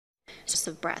shortness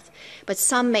of breath, but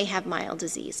some may have mild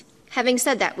disease. Having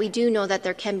said that, we do know that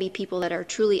there can be people that are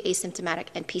truly asymptomatic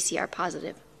and PCR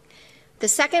positive. The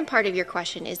second part of your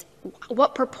question is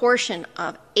what proportion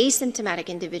of asymptomatic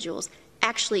individuals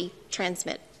actually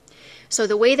transmit. So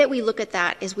the way that we look at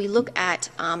that is we look at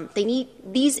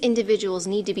these individuals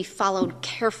need to be followed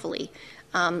carefully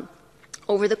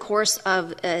over the course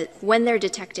of when they're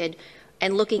detected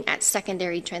and looking at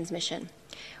secondary transmission.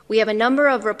 We have a number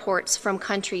of reports from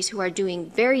countries who are doing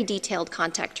very detailed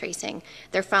contact tracing.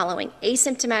 They're following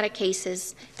asymptomatic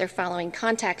cases, they're following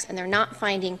contacts, and they're not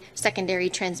finding secondary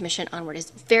transmission onward.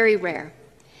 It's very rare.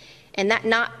 And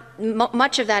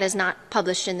much of that is not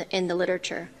published in the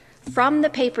literature. From the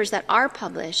papers that are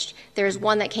published, there's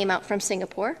one that came out from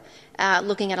Singapore,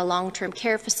 looking at a long-term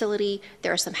care facility.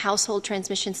 There are some household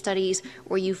transmission studies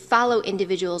where you follow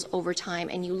individuals over time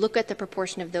and you look at the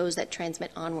proportion of those that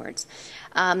transmit onwards.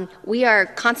 We are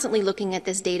constantly looking at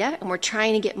this data and we're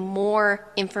trying to get more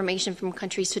information from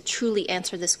countries to truly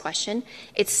answer this question.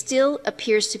 It still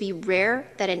appears to be rare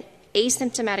that an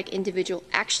asymptomatic individual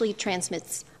actually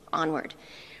transmits onward.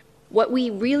 What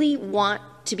we really want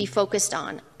to be focused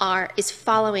on is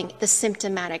following the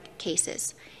symptomatic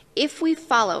cases. If we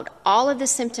followed all of the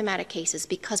symptomatic cases,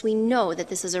 because we know that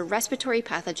this is a respiratory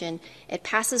pathogen, it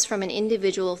passes from an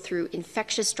individual through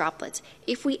infectious droplets.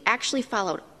 If we actually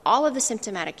followed all of the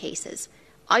symptomatic cases,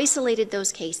 isolated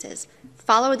those cases,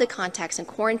 followed the contacts and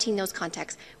quarantined those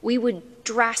contacts, we would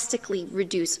drastically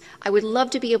reduce. I would love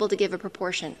to be able to give a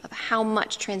proportion of how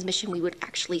much transmission we would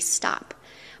actually stop,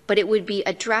 but it would be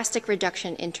a drastic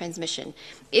reduction in transmission.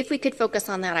 If we could focus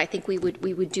on that, I think we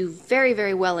would do very,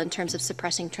 very well in terms of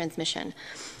suppressing transmission.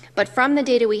 But from the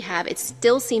data we have, it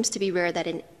still seems to be rare that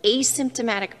an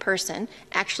asymptomatic person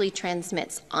actually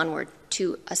transmits onward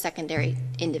to a secondary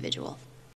individual.